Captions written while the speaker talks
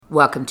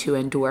Welcome to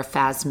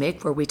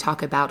Endorphasmic, where we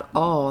talk about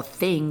all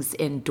things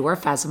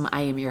endorphasm.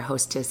 I am your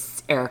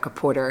hostess, Erica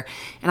Porter,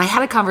 and I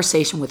had a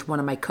conversation with one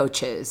of my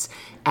coaches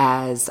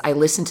as I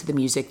listened to the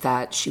music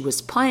that she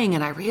was playing,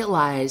 and I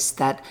realized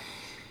that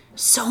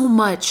so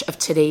much of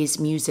today's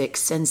music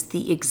sends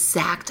the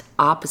exact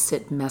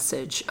opposite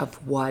message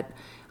of what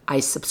I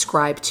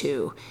subscribe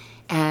to,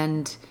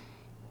 and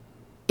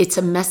it's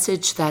a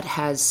message that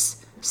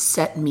has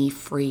set me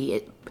free.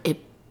 It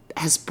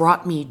has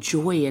brought me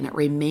joy, and it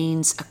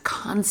remains a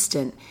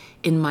constant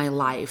in my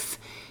life.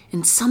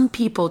 And some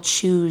people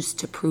choose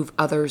to prove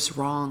others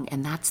wrong,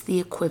 and that's the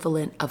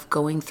equivalent of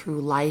going through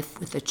life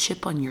with a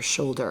chip on your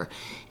shoulder.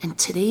 And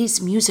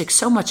today's music,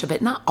 so much of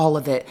it, not all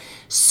of it,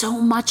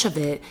 so much of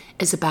it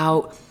is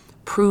about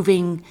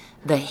proving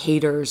the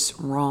haters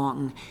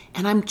wrong.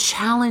 And I'm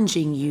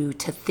challenging you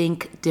to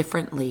think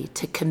differently,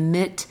 to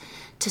commit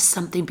to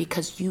something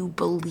because you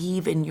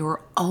believe in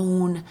your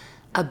own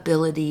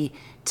ability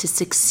to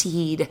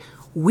succeed.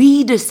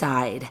 We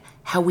decide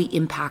how we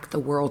impact the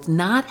world,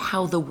 not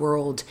how the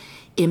world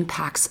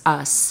impacts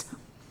us.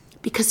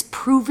 Because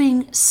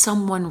proving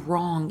someone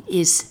wrong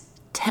is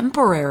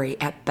temporary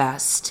at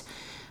best.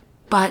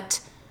 But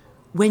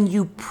when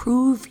you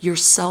prove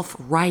yourself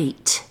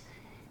right,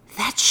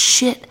 that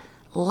shit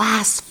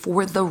lasts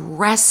for the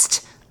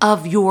rest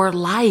of your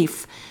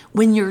life.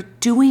 When you're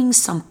doing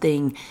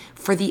something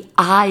for the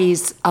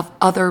eyes of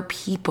other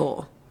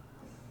people,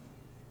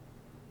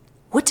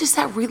 what does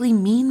that really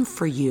mean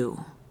for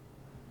you?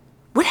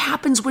 What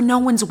happens when no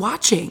one's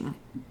watching?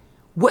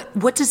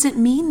 What does it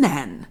mean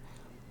then?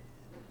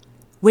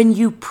 When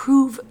you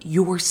prove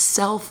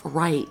yourself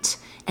right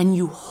and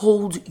you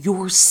hold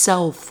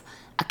yourself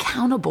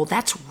accountable,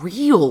 that's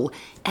real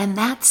and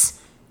that's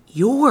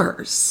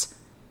yours.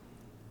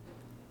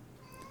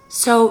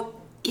 So,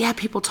 yeah,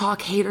 people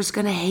talk, haters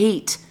gonna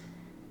hate.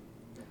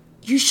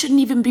 You shouldn't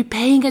even be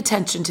paying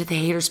attention to the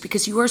haters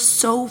because you are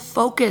so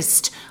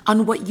focused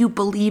on what you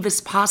believe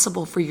is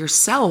possible for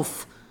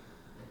yourself.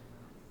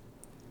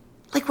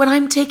 Like when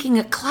I'm taking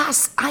a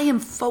class, I am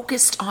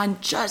focused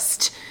on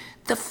just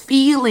the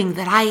feeling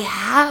that I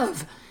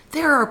have.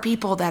 There are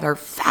people that are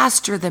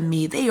faster than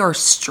me. They are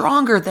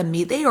stronger than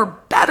me. They are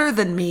better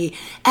than me.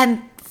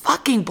 And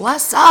fucking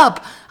bless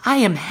up. I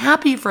am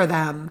happy for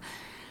them.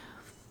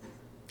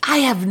 I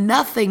have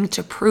nothing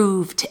to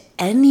prove to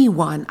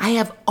anyone. I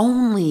have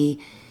only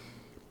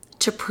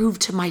to prove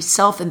to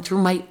myself and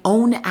through my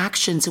own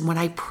actions. And when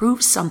I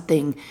prove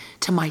something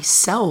to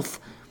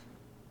myself,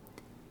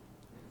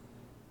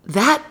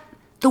 that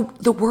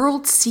the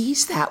world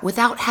sees that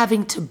without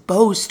having to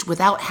boast,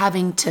 without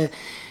having to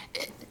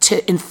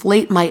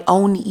inflate my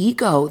own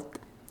ego.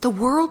 The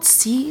world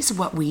sees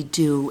what we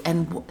do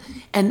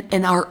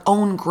and our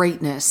own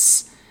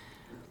greatness.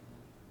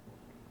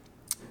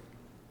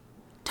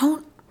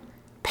 Don't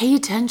pay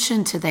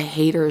attention to the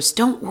haters.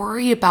 Don't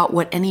worry about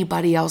what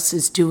anybody else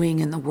is doing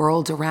in the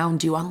world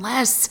around you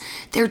unless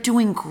they're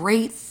doing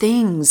great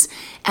things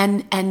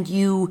and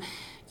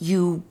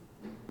you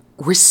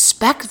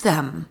respect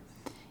them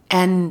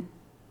and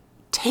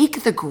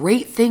take the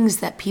great things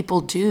that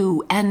people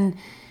do and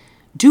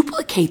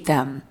duplicate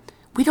them.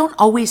 We don't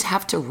always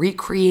have to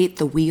recreate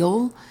the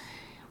wheel.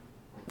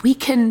 We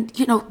can,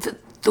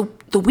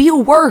 the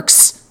wheel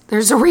works.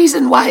 There's a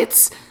reason why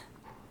it's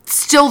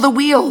still the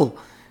wheel.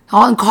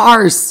 On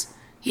cars,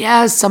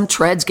 yeah, some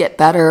treads get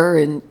better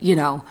and,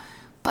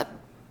 but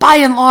by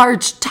and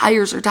large,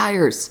 tires are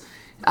tires.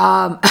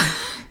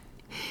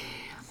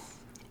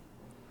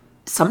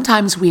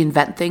 Sometimes we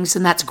invent things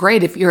and that's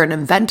great. If you're an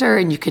inventor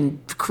and you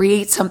can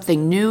create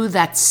something new,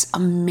 that's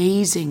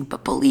amazing.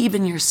 But believe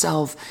in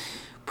yourself,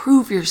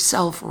 prove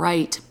yourself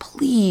right,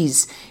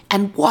 please,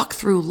 and walk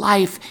through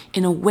life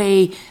in a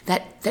way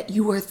that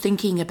you are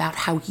thinking about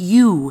how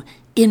you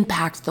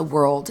impact the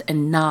world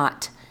and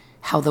not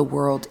how the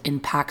world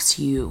impacts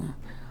you.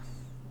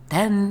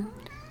 Then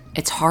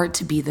it's hard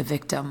to be the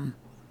victim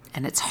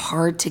and it's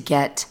hard to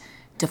get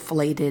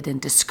deflated and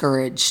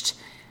discouraged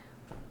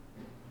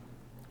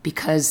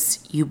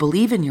because you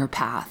believe in your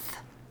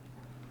path.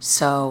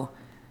 So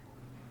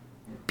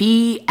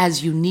be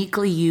as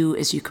uniquely you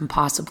as you can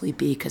possibly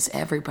be because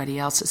everybody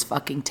else is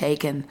fucking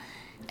taken,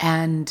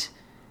 and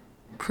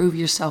prove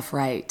yourself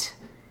right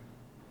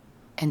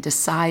and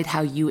decide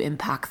how you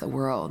impact the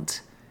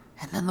world.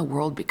 And then the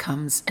world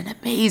becomes an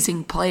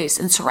amazing place.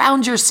 And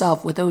surround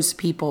yourself with those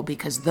people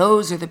because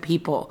those are the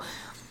people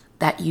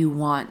that you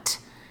want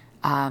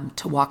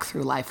to walk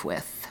through life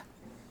with.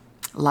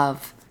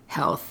 Love,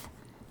 health,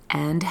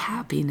 and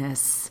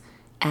happiness.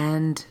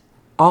 And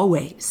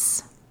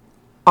always,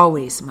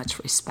 always much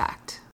respect.